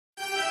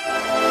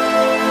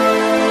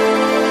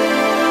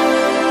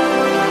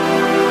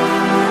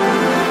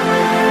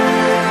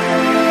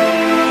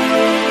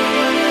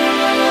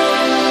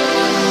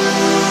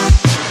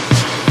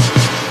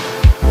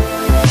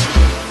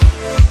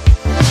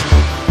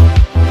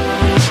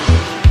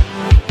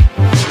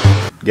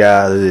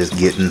Guys, it is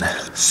getting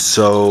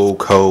so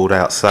cold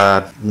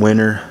outside.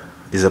 Winter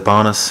is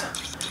upon us.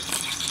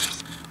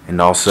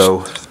 And also,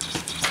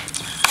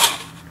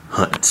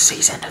 hunting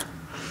season.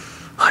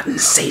 Hunting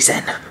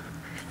season. Man,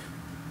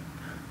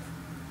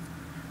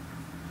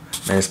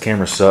 this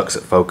camera sucks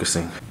at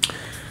focusing.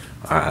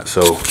 Alright,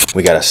 so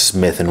we got a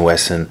Smith and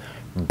Wesson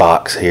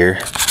box here.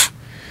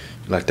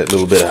 Like that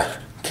little bit of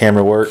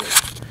camera work.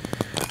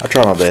 I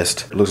try my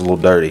best. It looks a little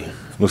dirty.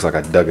 Looks like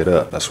I dug it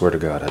up. I swear to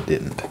God I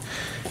didn't.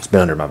 It's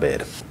been under my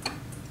bed.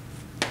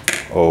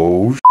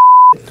 Oh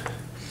shit.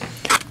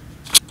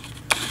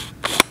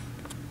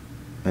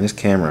 Man, this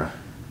camera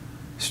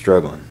is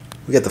struggling.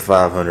 We got the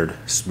 500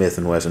 Smith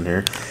and Wesson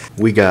here.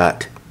 We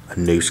got a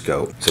new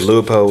scope. It's a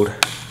leupold. I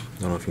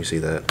don't know if you can see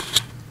that.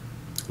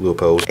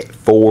 Leupold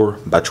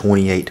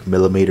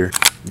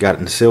 4x28mm. Got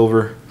it in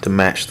silver to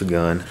match the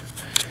gun.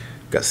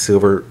 Got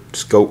silver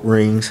scope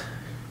rings.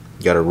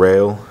 Got a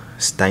rail,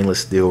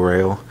 stainless steel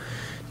rail.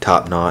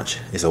 Top notch.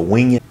 It's a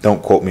wing.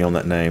 Don't quote me on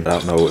that name. I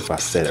don't know if I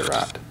said it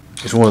right.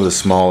 It's one of the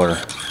smaller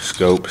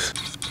scopes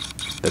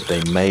that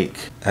they make.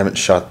 I haven't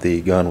shot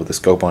the gun with the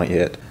scope on it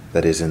yet.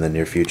 That is in the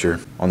near future.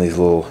 On these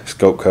little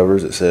scope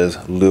covers it says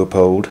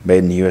leupold, made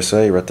in the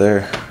USA right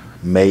there.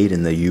 Made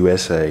in the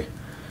USA.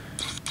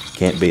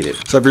 Can't beat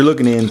it. So if you're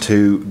looking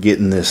into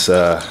getting this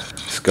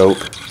scope,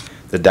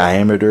 the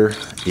diameter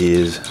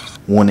is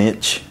 1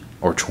 inch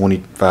or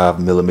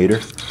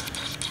 25mm.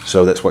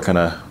 So that's what kind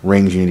of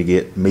rings you need to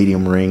get.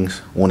 Medium rings,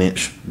 1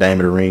 inch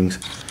diameter rings,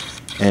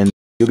 and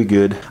you'll be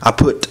good. I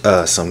put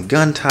some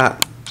gun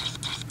type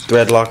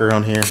thread locker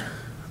on here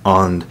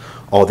on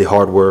all the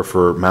hardware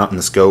for mounting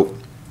the scope.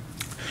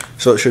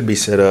 So it should be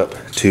set up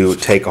to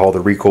take all the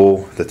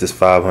recoil that this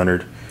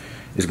 500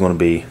 is going to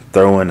be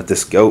throwing at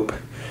this scope.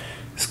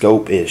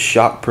 Scope is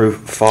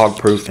shockproof,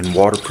 fogproof, and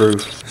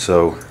waterproof,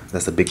 so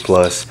that's a big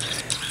plus.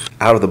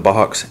 Out of the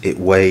box, it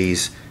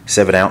weighs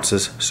 7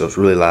 ounces, so it's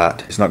really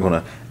light. It's not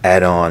going to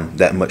add on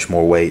that much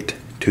more weight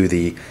to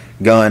the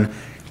gun.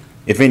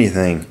 If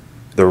anything,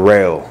 the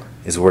rail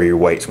is where your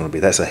weight's going to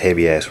be. That's a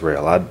heavy ass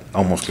rail. I'd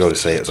almost go to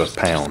say it's a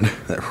pound.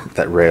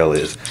 that rail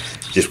is,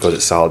 just because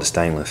it's solid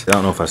stainless. I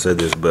don't know if I said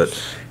this, but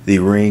the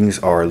rings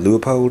are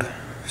leupold,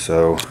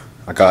 so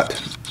I got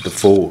the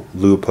full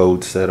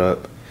leupold set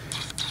up.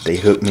 They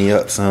hooked me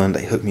up, son.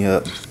 They hooked me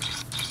up.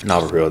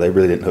 Not for real. They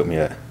really didn't hook me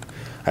up. I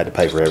had to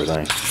pay for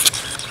everything.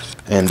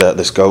 And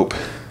the scope,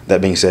 that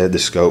being said, the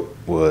scope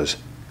was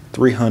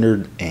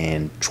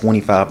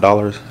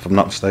 $325 if I'm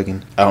not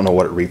mistaken. I don't know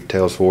what it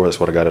retails for. That's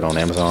what I got it on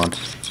Amazon.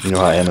 You know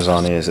how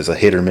Amazon is. It's a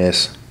hit or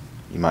miss.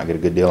 You might get a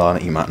good deal on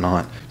it, you might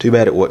not. Too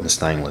bad it wasn't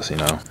stainless, you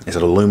know. It's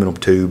an aluminum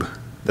tube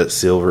that's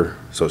silver,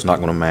 so it's not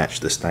going to match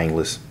the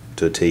stainless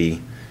to a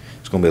T.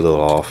 It's going to be a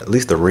little off. At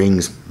least the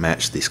rings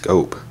match the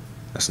scope.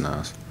 That's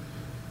nice. I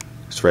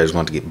was afraid I was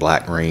going to get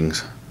black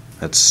rings.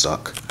 That'd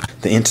suck.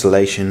 The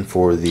installation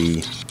for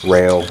the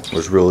rail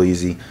was real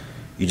easy.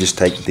 You just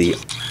take the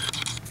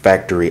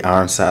factory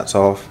iron sights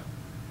off,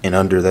 and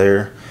under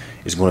there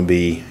is going to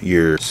be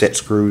your set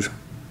screws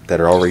that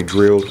are already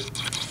drilled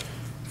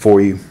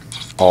for you.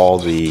 All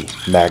the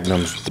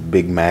magnums, the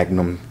big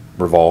magnum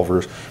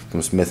revolvers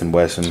from Smith and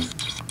Wesson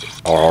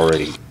are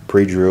already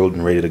pre-drilled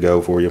and ready to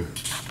go for you,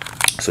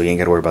 so you ain't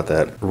got to worry about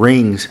that.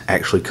 Rings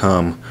actually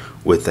come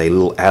with a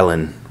little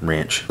Allen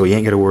wrench, so you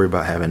ain't got to worry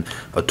about having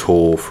a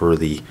tool for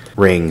the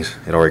rings.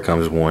 It already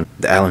comes with one.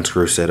 The Allen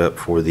screw setup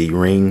for the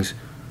rings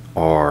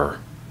are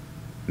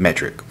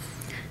metric.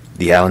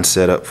 The Allen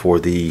setup for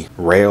the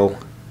rail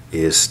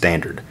is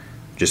standard.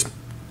 Just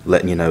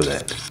letting you know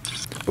that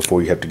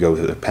before you have to go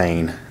through the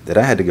pain that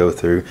I had to go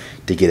through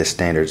to get a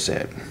standard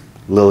set.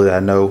 Little did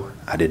I know,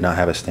 I did not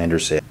have a standard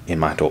set in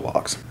my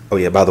toolbox. Oh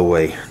yeah, by the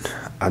way,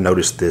 I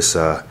noticed this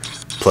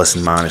plus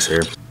and minus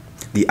here.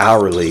 The eye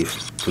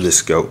relief for this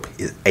scope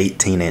is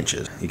 18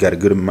 inches. You got a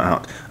good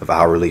amount of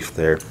eye relief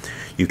there.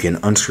 You can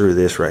unscrew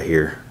this right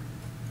here.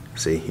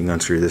 See, you can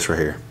unscrew this right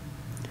here.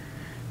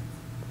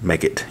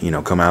 Make it, you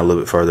know, come out a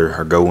little bit further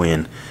or go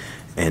in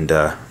and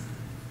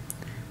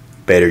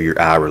better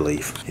your eye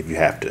relief if you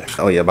have to.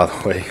 Oh yeah, by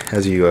the way,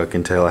 as you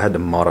can tell, I had to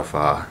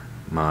modify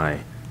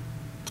my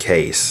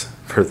case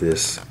for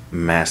this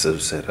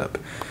massive setup,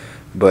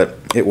 but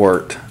it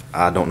worked.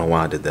 I don't know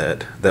why I did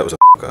that. That was a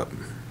fuck up.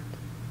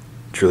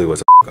 Truly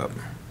was a fuck up.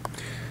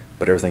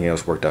 But everything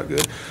else worked out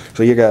good.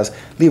 So yeah guys,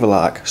 leave a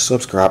like,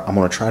 subscribe. I'm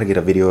going to try to get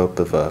a video up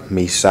of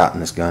me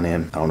sighting this gun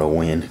in. I don't know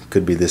when.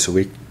 Could be this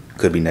week,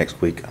 could be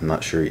next week. I'm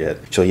not sure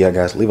yet. So yeah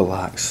guys, leave a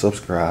like,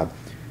 subscribe,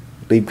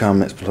 leave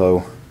comments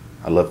below.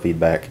 I love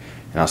feedback,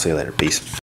 and I'll see you later. Peace.